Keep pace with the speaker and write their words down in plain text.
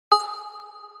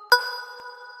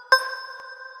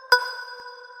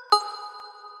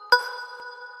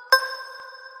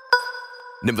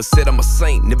Never said I'm a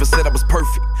saint, never said I was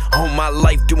perfect. All my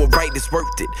life doing right is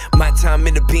worth it. My time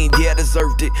in the pen, yeah, I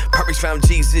deserved it. PyRexx found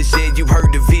Jesus, yeah, you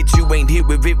heard of it. You ain't here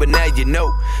with it, but now you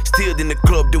know. Still in the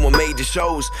club doing major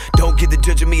shows. Don't get the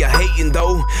judge of me, I hating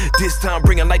though. This time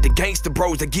bringing like the gangster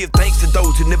bros. I give thanks to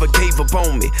those who never gave up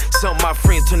on me. Some of my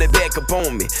friends turned their back up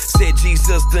on me. Said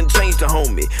Jesus done changed the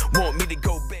homie. Want me to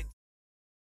go back.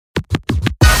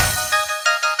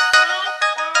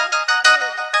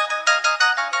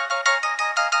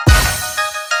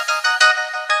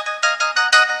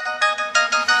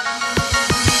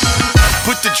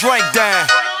 Put the drink down,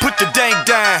 put the dank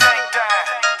down.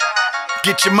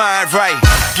 Get your mind right.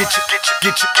 Get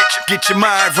your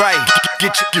mind right.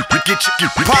 Get your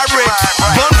PyRexx,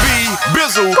 Bun B,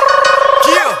 Bizzle.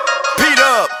 Yeah, Pete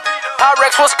up.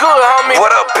 PyRexx, what's good, homie?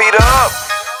 What up, Peter up?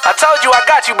 I told you I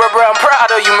got you, bro. I'm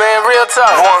proud of you, man. Real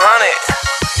talk. 100.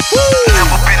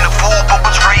 Never been a fool, but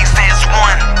was raised as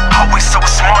one. Always so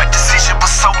smart, decision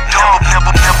was so dumb.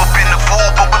 Never been a fool,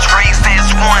 but was raised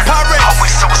as one.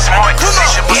 Always so smart,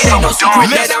 decision was so It ain't no dumb.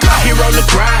 secret that I'm out here on the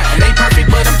grind. Ain't perfect,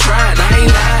 but I'm trying, I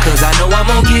ain't lying. Cause I know I'm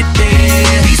gon' get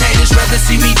there. These haters rather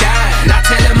see me die, and I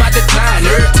tell them I decline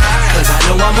every time. Cause I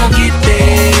know I'm gon' get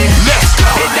there. Let's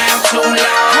go. Been down too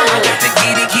long, I got to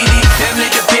get it. Family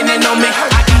depending on me,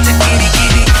 I got to get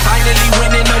it. Finally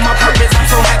winning on my purpose, I'm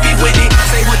so happy with it.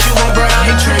 Say what you want, bro,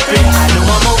 I ain't tripping. I know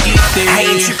I'm gon' get there. I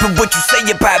ain't tripping what you say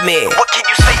about me. What can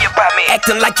you say about me?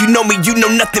 Acting like you know me, you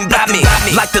know nothing about me.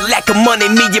 Like the lack of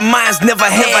money, me and mine's never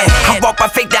had. I walk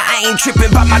by faith that I ain't tripping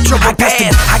by my trouble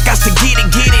past. I got to get it.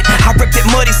 I rep that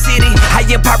muddy city. I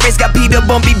am PyRexx, got Peter,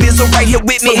 Bun B, Bizzle right here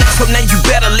with me. So now you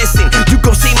better listen, you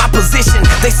gon' see my position.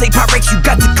 They say PyRexx, you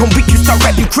got to come weak, you start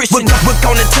rapping Christian. We're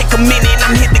gonna take a minute,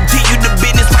 I'm here to give you the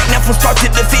business. Right now from start to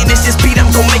the finish, this beat I'm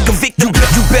gon' make a victim.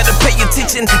 You better pay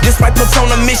attention, this right puts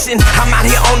on a mission. I'm out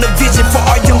here on a vision for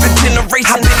our younger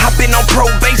generation. I've been on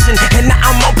probation, and now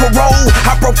I'm on parole.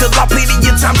 I broke the law plenty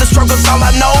of times, the struggle's all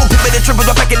I know. People that triple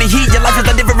up back in the heat, your life is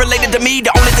not different related to me.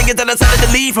 The only thing is that I decided to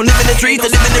leave from living in trees to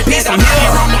living in peace. I'm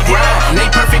here on the grind.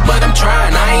 Ain't perfect, but I'm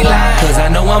trying, I ain't lying. Cause I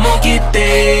know I'm gon' get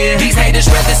there. These haters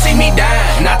rather see me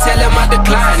die, and I tell them I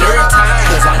decline every time.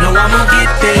 Cause I know I'm gon' get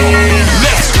there.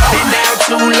 Let's go. Been down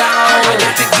too long, I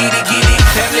got to get it.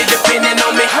 Family depending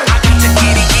on me, I got to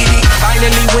get it.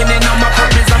 Finally winning on my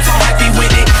purpose, I'm so happy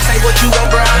with it. Say what you want,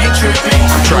 bro, I ain't tripping.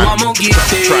 I'm gon' get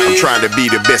there. I'm trying to be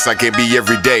the best I can be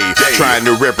every day. Trying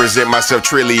to represent myself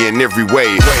truly in every way.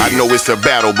 I know it's a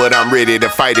battle, but I'm ready to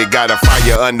fight it. Got a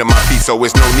fire under my feet, so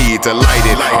it's no need to light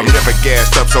it. I'm never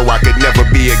gassed up, so I could never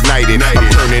be ignited. I'm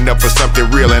turning up for something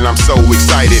real, and I'm so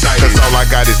excited. Cause all I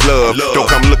got is love. Don't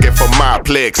come looking for my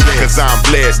plex. Cause I'm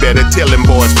blessed that are telling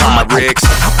boys PyRexx.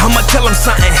 I'ma tell them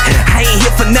something, I ain't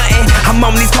here for nothing. I'm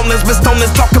on these corners with stoners,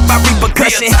 talk about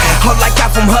repercussion. All I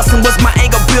got from hustling was my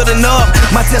anger building up.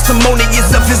 My testimony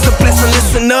itself is a blessing,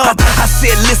 listen up. I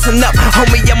said listen up,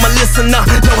 homie, I'm a listener.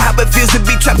 Know how it feels to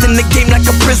be trapped in the game like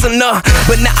a prisoner.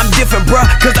 But now I'm different, bruh,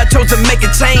 cause I chose to make a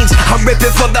change. I'm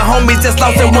ripping for the homies that's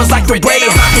lost and ones like the way.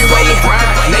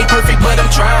 Ain't perfect, but I'm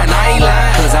trying, I ain't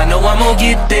lying. Cause I know I'm gon'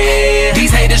 get there.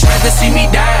 These haters rather see me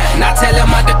die, and I tell them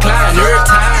I decline every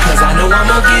time. Cause I know I'm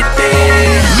gon' get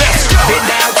there. Let's go. Been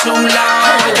down too long,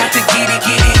 I got to get it.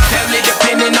 Family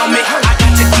depending on me, I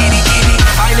got to get it.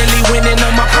 Finally winning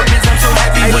on my purpose, I'm so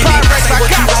happy with it. Say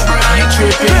what you want, bro, I ain't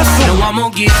tripping. I know I'm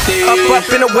gon' get there. Up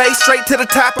and away, straight to the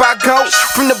top I go.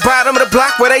 From the bottom of the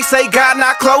block where they say God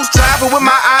not close. Driving with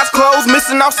my eyes closed,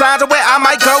 missing all signs of where I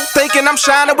might go. Thinking I'm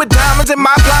shining with diamonds in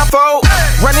my blindfold.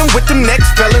 Running with them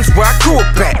next felons where I grew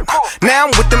up at. Now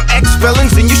I'm with them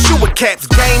ex-felons and Yeshua caps.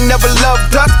 Gang never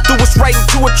loved us, threw us right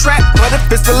into a trap. But if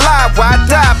it's a lie, why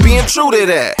die being true to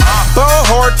that? Ball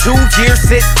hard, 2 years,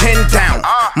 sit 10 down.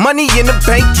 Money in the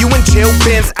bank, you in jail,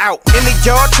 Ben's out. In the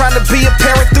yard, trying to be a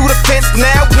parent through the fence.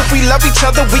 Now, if we love each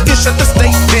other, we can shut the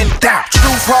state bent down.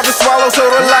 Truth hard to swallow, so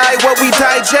the lie, what we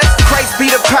digest. Christ be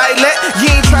the pilot,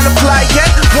 you ain't trying to fly yet.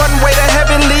 One way to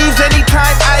heaven leaves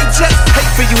anytime I just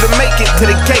hate for you to make it to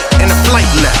the gate and the flight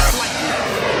left.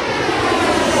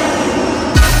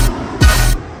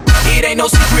 It ain't no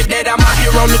secret that I'm out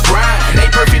here on the grind.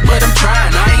 Ain't perfect, but I'm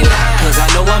trying, I ain't lying. Cause I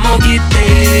know I'm gon' get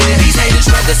there. These haters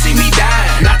rather see me die,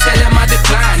 and I tell them I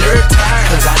decline every time.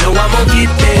 Cause I know I'm gon'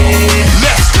 get there.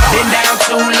 Let's